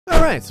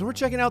Alright, so we're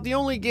checking out the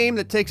only game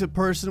that takes a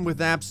person with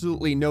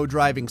absolutely no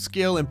driving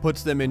skill and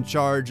puts them in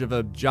charge of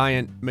a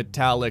giant,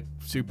 metallic,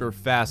 super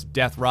fast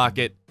death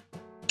rocket.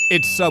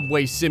 It's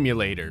Subway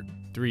Simulator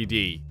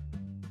 3D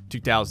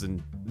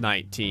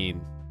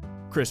 2019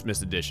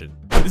 Christmas edition.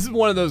 This is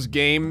one of those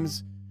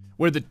games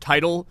where the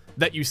title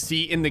that you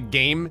see in the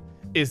game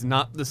is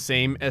not the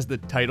same as the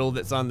title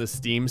that's on the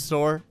Steam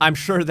store. I'm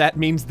sure that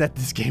means that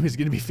this game is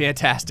gonna be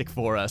fantastic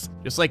for us.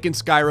 Just like in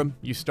Skyrim,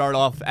 you start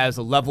off as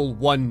a level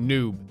 1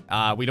 noob.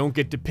 We don't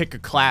get to pick a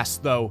class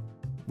though.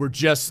 We're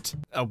just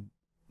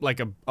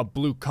like a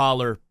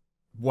blue-collar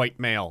white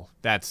male.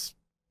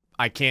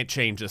 I can't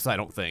change this, I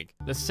don't think.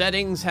 The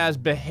settings has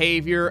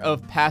behavior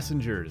of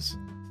passengers.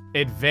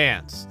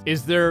 Advanced.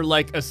 Is there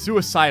like a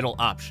suicidal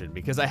option?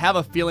 Because I have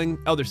a feeling,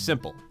 oh, they're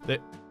simple.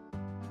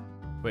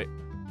 Wait.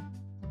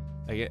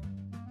 I get.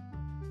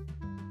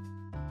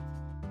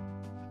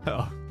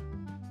 Oh.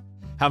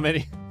 How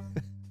many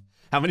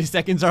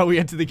seconds are we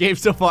into the game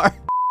so far?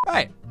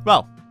 Alright,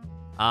 well,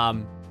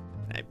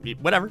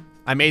 whatever.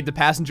 I made the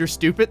passenger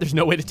stupid. There's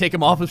no way to take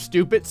them off of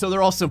stupid, so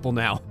they're all simple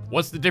now.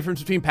 What's the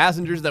difference between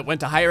passengers that went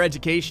to higher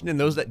education and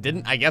those that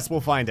didn't? I guess we'll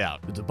find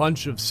out. There's a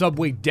bunch of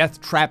subway death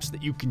traps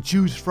that you can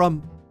choose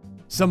from.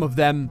 Some of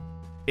them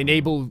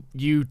enable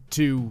you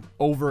to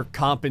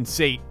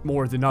overcompensate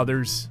more than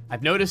others.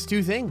 I've noticed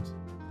two things.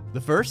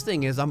 The first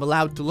thing is I'm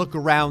allowed to look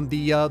around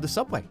the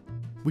subway,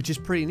 which is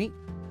pretty neat.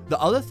 The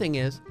other thing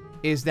is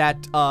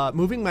that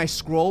moving my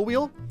scroll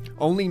wheel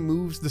only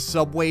moves the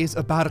subways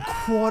about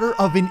 1/4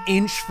 of an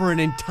inch for an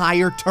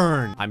entire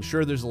turn. I'm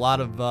sure there's a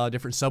lot of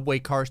different subway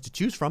cars to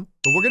choose from,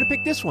 but we're gonna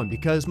pick this one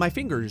because my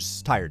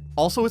finger's tired.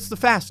 Also, it's the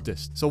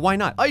fastest, so why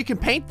not? Oh, you can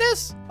paint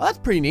this? Oh, that's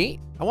pretty neat.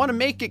 I wanna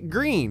make it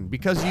green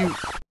because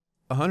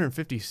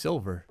 150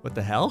 silver. What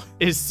the hell?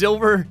 Is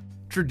silver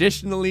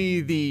traditionally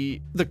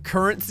the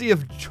currency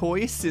of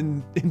choice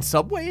in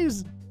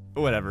subways?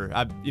 Whatever.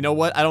 You know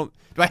what?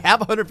 Do I have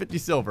 150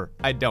 silver?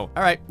 I don't.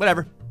 All right,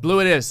 whatever. Blue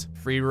it is.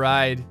 Free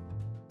ride,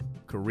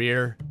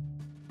 career,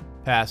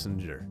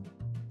 passenger.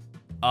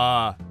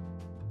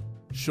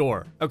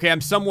 Sure. Okay, I'm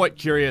somewhat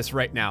curious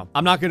right now.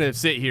 I'm not gonna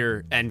sit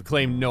here and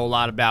claim to know a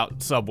lot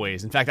about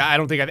subways. In fact, I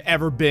don't think I've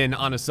ever been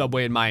on a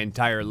subway in my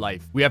entire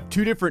life. We have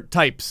two different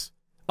types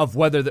of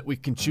weather that we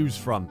can choose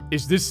from.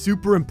 Is this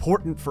super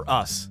important for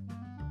us?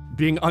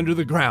 Being under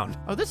the ground.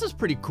 Oh, this is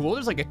pretty cool.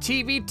 There's like a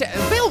TV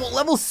available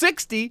level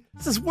 60.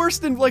 This is worse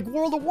than like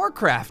World of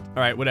Warcraft. All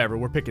right, whatever,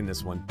 we're picking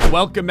this one.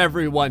 Welcome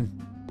everyone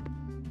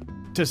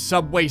to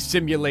Subway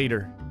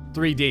Simulator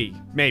 3D,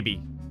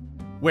 maybe.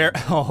 Where,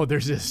 oh,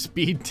 there's a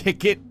speed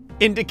ticket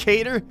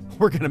indicator.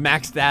 We're gonna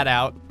max that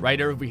out. Right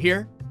over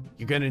here,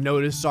 you're gonna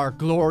notice our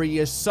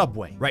glorious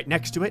subway. Right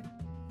next to it,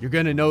 you're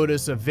gonna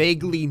notice a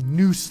vaguely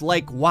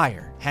noose-like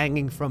wire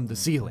hanging from the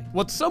ceiling.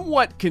 What's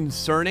somewhat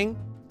concerning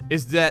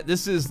is that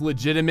this is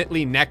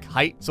legitimately neck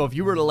height, so if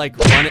you were to like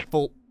run at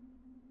full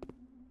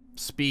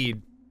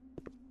speed,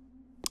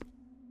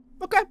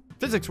 okay,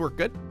 physics work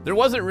good. There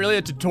wasn't really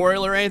a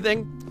tutorial or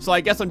anything, so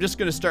I guess I'm just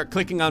gonna start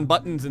clicking on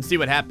buttons and see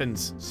what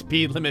happens.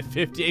 Speed limit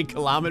 58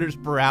 kilometers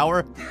per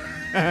hour.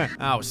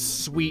 Oh,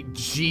 sweet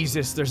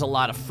Jesus, there's a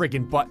lot of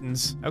friggin'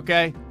 buttons.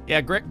 Okay,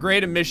 yeah,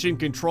 great emission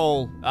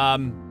control,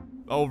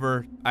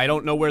 over. I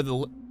don't know where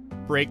the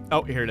brake,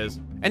 oh, here it is.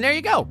 And there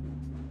you go.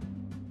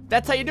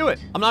 That's how you do it.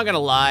 I'm not gonna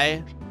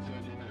lie.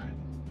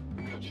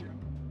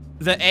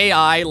 The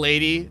AI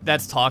lady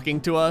that's talking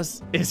to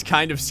us is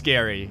kind of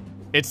scary.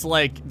 It's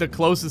like the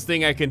closest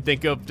thing I can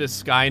think of to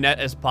Skynet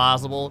as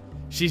possible.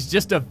 She's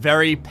just a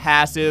very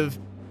passive,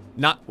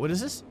 what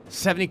is this?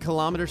 70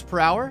 kilometers per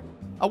hour?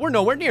 Oh, we're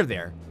nowhere near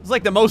there. It's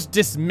like the most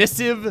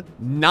dismissive,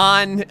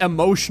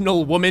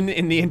 non-emotional woman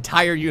in the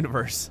entire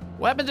universe.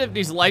 What happens if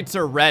these lights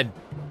are red?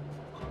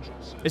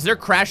 Is there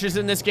crashes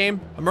in this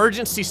game?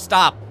 Emergency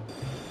stop.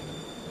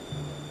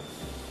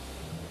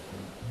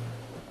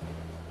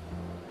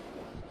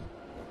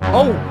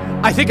 Oh,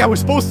 I think I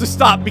was supposed to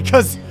stop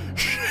because,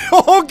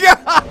 oh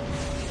God.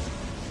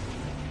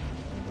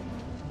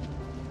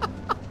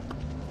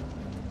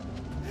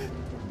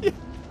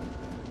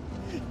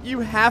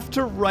 You have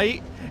to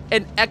write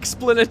an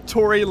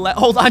explanatory letter.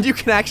 Hold on, you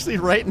can actually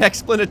write an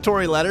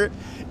explanatory letter.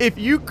 If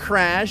you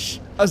crash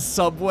a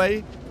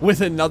subway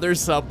with another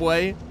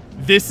subway,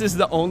 this is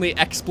the only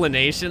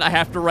explanation. I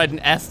have to write an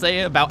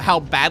essay about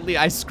how badly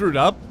I screwed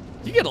up.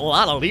 You get a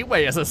lot of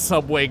leeway as a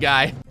subway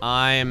guy.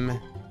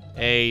 I'm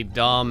a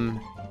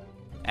dumb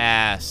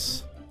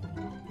ass.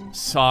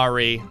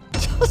 Sorry.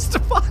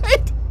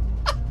 Justified.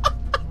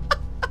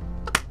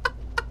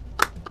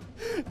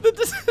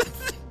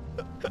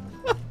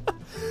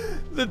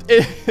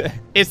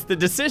 It's the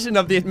decision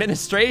of the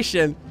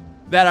administration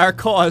that our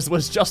cause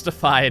was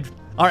justified.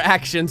 Our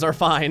actions are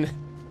fine.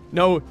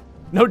 No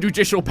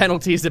judicial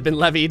penalties have been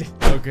levied.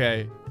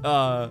 Okay,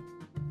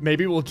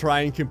 maybe we'll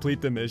try and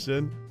complete the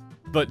mission,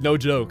 but no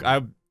joke,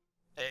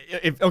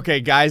 Okay,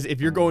 guys, if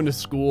you're going to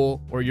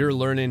school or you're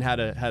learning how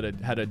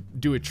to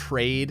do a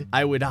trade,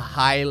 I would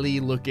highly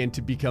look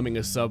into becoming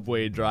a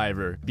subway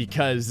driver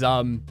because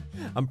I'm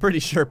pretty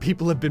sure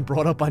people have been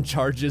brought up on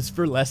charges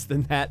for less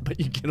than that, but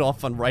you get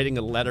off on writing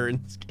a letter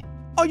in this game.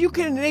 Oh, you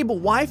can enable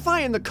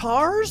Wi-Fi in the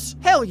cars?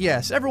 Hell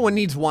yes, everyone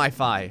needs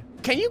Wi-Fi.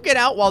 Can you get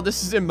out while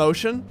this is in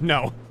motion?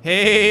 No.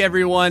 Hey,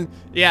 everyone.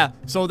 Yeah,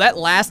 so that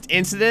last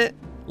incident,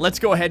 let's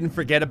go ahead and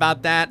forget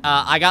about that.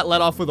 I got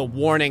let off with a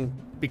warning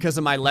because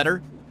of my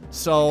letter,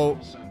 so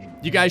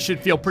you guys should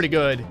feel pretty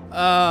good.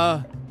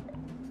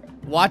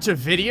 Watch a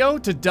video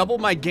to double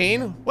my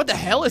gain? What the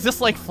hell? Is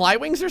this like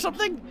Flywings or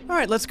something? All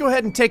right, let's go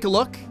ahead and take a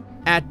look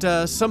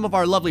at some of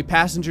our lovely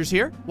passengers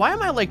here. Why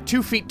am I like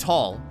 2 feet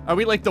tall? Are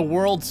we like the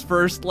world's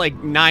first like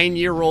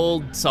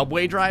 9-year-old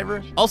subway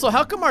driver? Also,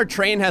 how come our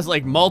train has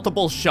like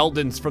multiple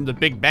Sheldons from the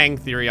Big Bang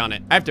Theory on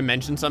it? I have to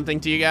mention something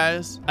to you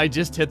guys. I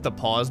just hit the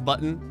pause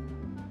button.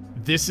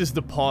 This is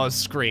the pause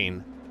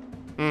screen.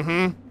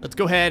 Let's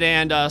go ahead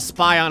and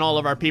spy on all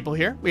of our people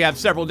here. We have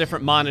several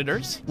different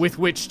monitors with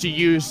which to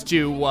use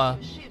to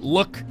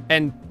look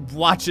and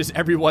watch as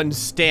everyone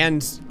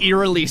stands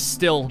eerily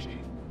still,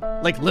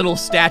 like little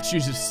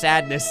statues of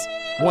sadness,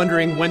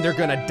 wondering when they're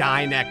gonna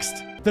die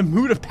next. The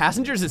mood of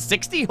passengers is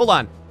 60? Hold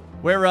on.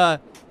 How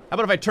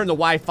about if I turn the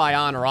Wi-Fi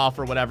on or off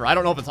or whatever? I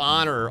don't know if it's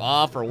on or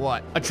off or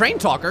what. A train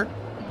talker.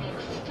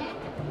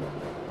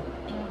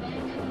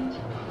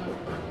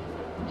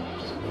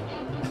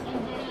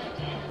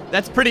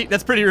 That's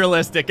pretty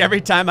realistic.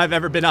 Every time I've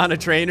ever been on a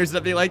train or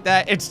something like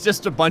that, it's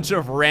just a bunch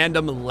of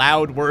random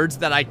loud words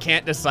that I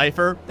can't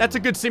decipher. That's a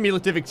good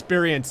simulative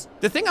experience.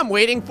 The thing I'm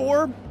waiting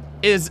for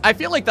is, I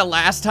feel like the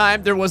last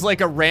time there was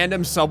like a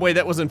random subway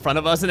that was in front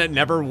of us and it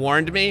never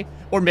warned me.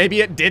 Or maybe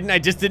it didn't, I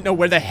just didn't know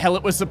where the hell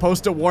it was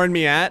supposed to warn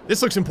me at.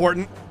 This looks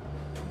important.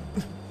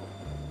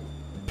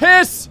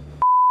 Piss!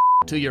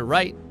 To your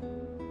right,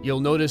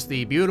 you'll notice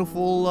the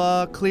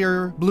beautiful,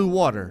 clear blue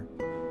water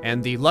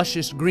and the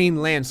luscious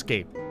green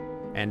landscape.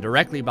 And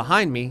directly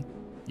behind me,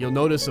 you'll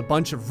notice a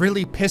bunch of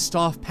really pissed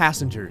off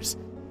passengers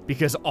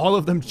because all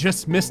of them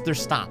just missed their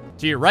stop.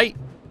 To your right,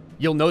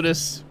 you'll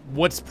notice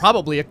what's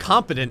probably a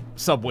competent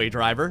subway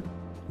driver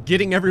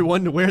getting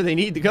everyone to where they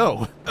need to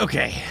go.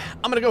 Okay,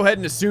 I'm gonna go ahead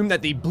and assume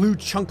that the blue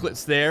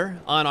chunklets there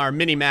on our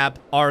mini-map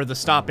are the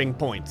stopping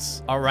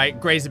points. All right,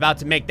 Gray's about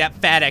to make that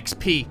fat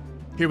XP.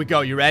 Here we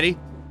go, you ready?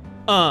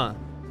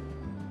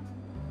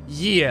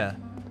 Yeah.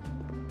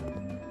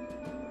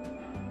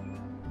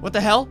 What the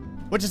hell?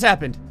 What just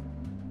happened?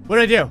 What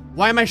did I do?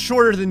 Why am I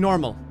shorter than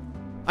normal?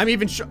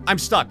 I'm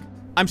stuck.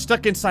 I'm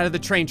stuck inside of the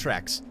train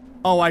tracks.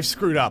 Oh, I've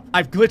screwed up.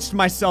 I've glitched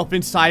myself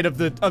inside of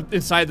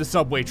the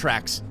subway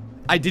tracks.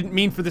 I didn't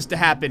mean for this to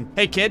happen.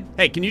 Hey, kid.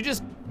 Hey, can you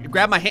just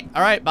grab my hand?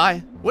 All right,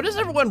 bye. What is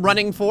everyone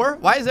running for?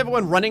 Why is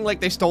everyone running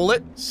like they stole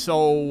it?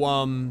 So,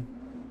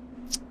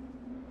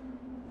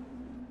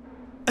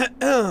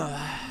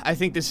 I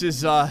think this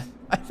is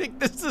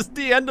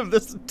the end of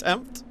this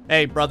attempt.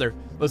 Hey, brother,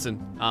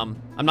 listen,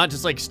 I'm not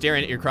just like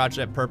staring at your crotch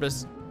at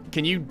purpose.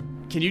 Can you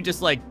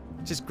just like,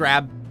 just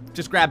grab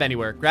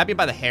anywhere. Grab me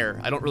by the hair.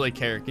 I don't really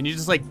care. Can you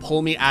just like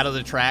pull me out of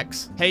the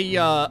tracks? Hey,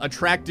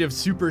 attractive,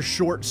 super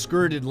short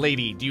skirted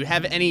lady, do you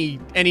have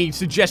any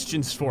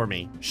suggestions for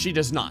me? She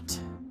does not.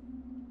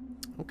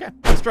 Okay,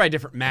 let's try a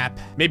different map.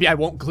 Maybe I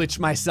won't glitch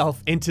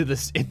myself into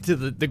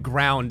the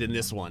ground in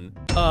this one.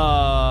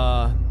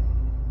 All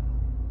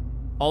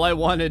I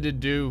wanted to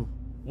do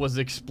was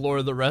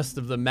explore the rest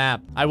of the map.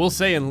 I will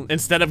say,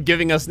 instead of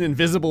giving us an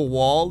invisible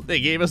wall, they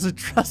gave us a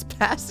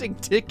trespassing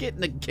ticket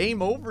and a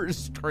game over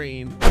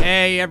screen.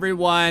 Hey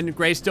everyone,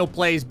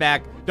 GrayStillPlays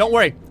back. Don't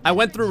worry, I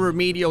went through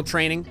remedial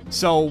training,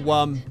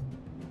 so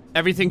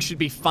everything should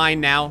be fine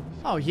now.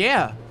 Oh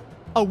yeah.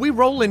 Oh, we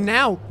rolling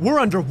now. We're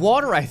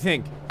underwater, I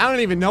think. I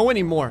don't even know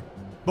anymore.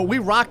 But we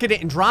rocking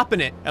it and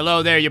dropping it.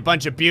 Hello there, you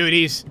bunch of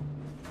beauties.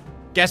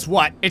 Guess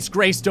what? It's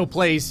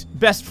GrayStillPlays,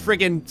 best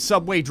friggin'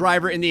 subway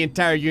driver in the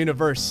entire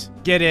universe.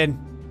 Get in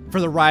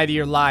for the ride of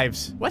your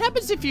lives. What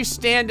happens if you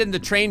stand in the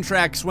train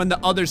tracks when the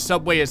other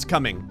subway is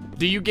coming?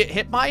 Do you get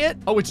hit by it?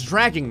 Oh, it's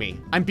dragging me.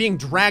 I'm being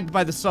dragged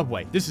by the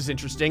subway. This is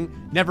interesting.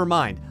 Never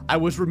mind. I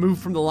was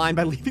removed from the line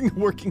by leaving the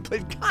working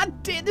place.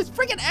 God damn, this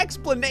friggin'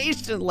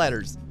 explanation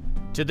letters.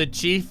 To the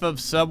chief of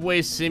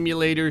Subway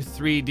Simulator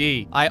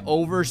 3D, I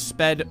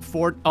overspeed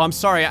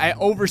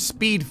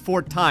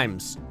 4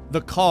 times.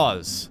 The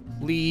cause.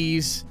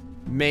 Please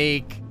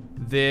make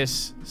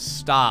this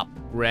stop,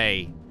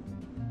 Ray.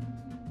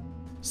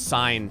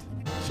 Signed.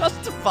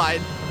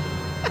 Justified.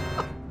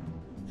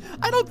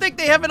 I don't think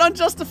they have an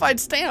unjustified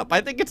stamp.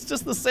 I think it's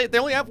just the same. They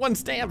only have one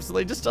stamp, so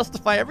they just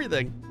justify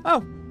everything.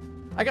 Oh,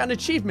 I got an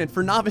achievement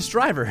for novice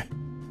driver.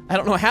 I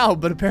don't know how,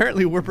 but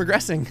apparently we're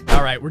progressing.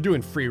 All right, we're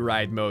doing free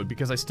ride mode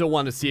because I still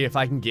want to see if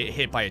I can get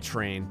hit by a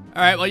train.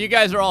 All right, well, you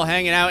guys are all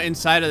hanging out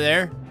inside of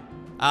there.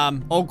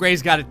 Old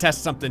Gray's got to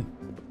test something.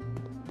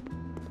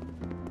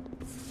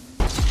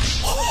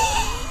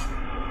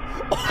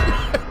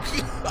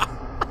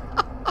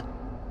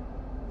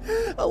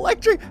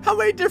 Electric, how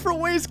many different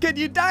ways can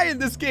you die in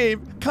this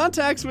game?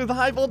 Contacts with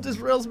high voltage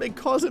rails may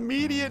cause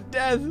immediate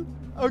death.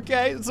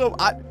 Okay, so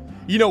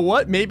you know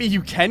what? Maybe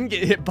you can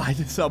get hit by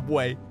the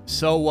subway.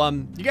 So,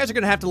 you guys are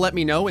gonna have to let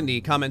me know in the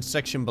comments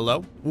section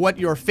below what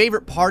your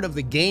favorite part of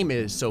the game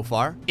is so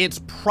far. It's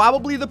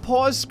probably the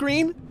pause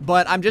screen,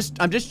 but I'm just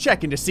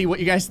checking to see what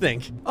you guys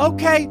think.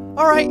 Okay,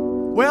 all right.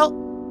 Well,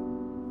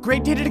 Gray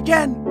did it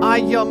again. I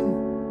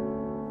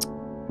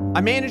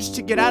managed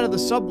to get out of the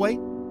subway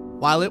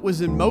while it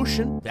was in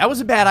motion. That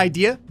was a bad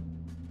idea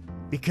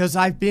because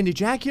I've been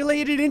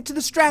ejaculated into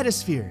the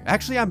stratosphere.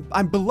 Actually,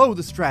 I'm below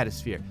the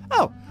stratosphere.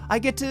 Oh. We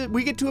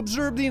get to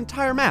observe the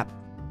entire map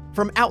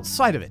from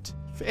outside of it.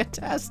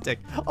 Fantastic.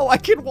 Oh, I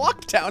can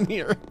walk down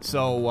here.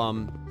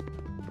 So,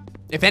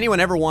 if anyone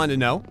ever wanted to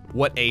know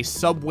what a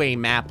subway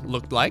map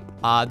looked like,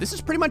 this is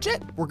pretty much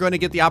it. We're going to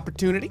get the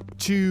opportunity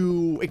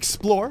to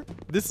explore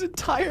this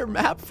entire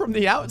map from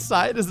the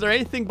outside. Is there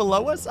anything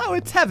below us? Oh,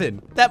 it's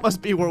heaven. That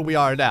must be where we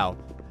are now.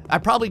 I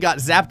probably got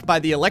zapped by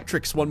the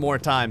electrics one more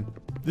time.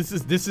 This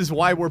is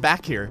why we're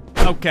back here.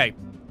 Okay.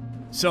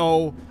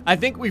 So, I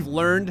think we've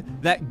learned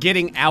that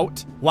getting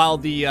out while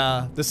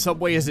the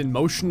subway is in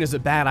motion is a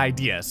bad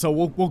idea. So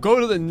we'll go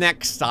to the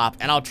next stop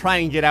and I'll try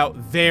and get out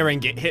there and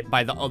get hit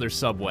by the other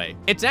subway.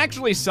 It's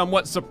actually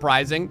somewhat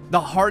surprising. The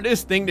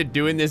hardest thing to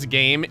do in this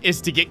game is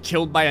to get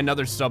killed by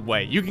another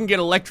subway. You can get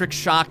electric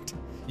shocked,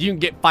 you can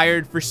get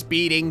fired for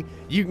speeding,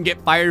 you can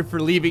get fired for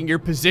leaving your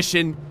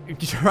position.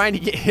 Trying to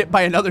get hit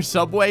by another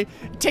subway,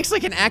 it takes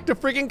like an act of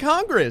friggin'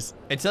 Congress.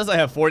 It says I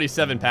have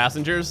 47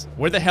 passengers.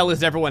 Where the hell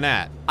is everyone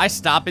at? I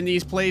stop in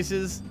these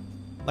places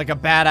like a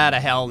bat out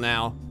of hell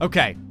now.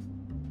 Okay,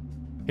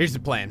 here's the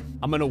plan.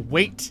 I'm gonna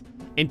wait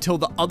until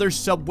the other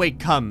subway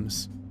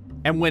comes,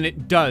 and when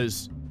it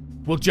does,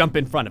 we'll jump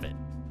in front of it.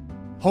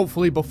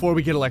 Hopefully before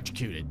we get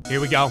electrocuted.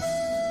 Here we go.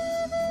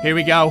 Here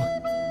we go.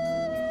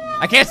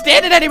 I can't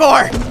stand it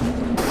anymore!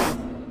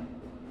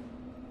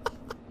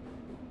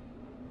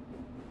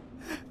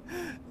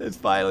 It's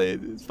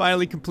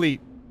finally complete.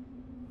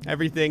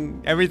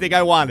 Everything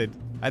I wanted.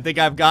 I think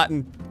I've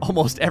gotten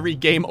almost every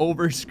game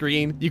over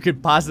screen you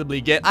could possibly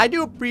get. I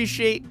do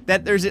appreciate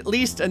that there's at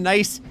least a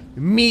nice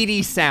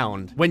meaty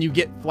sound when you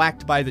get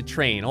whacked by the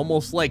train.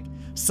 Almost like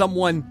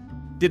someone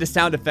did a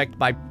sound effect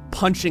by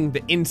punching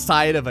the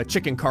inside of a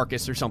chicken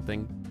carcass or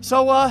something.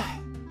 So,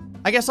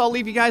 I guess I'll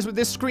leave you guys with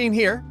this screen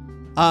here.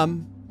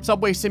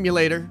 Subway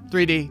Simulator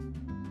 3D.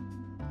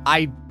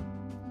 I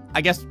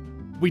guess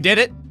we did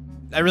it.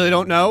 I really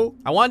don't know.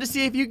 I wanted to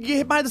see if you could get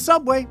hit by the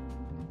subway.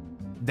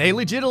 They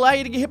legit allow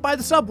you to get hit by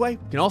the subway. You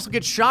can also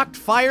get shocked,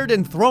 fired,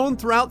 and thrown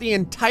throughout the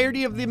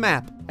entirety of the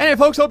map. Anyway,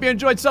 folks, hope you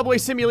enjoyed Subway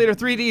Simulator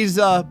 3D's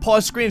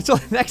pause screen. Until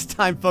next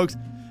time, folks,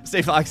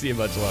 stay foxy and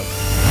much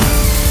love.